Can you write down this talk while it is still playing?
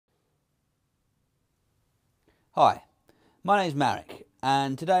Hi, my name's Marek,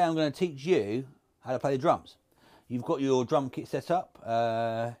 and today I'm going to teach you how to play the drums. You've got your drum kit set up,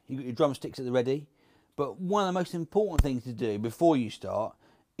 you've got your drumsticks at the ready, but one of the most important things to do before you start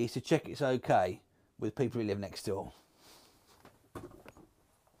is to check it's okay with people who live next door.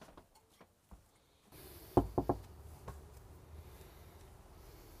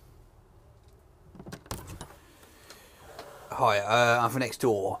 Hi, I'm from next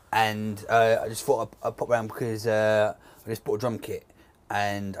door, and I just thought I'd pop round because I just bought a drum kit,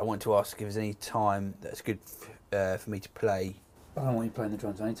 and I want to ask if there's any time that's good for me to play. I don't want you playing the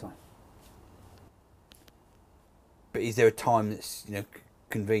drums anytime. But is there a time that's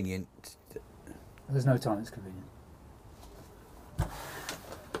convenient? There's no time that's convenient.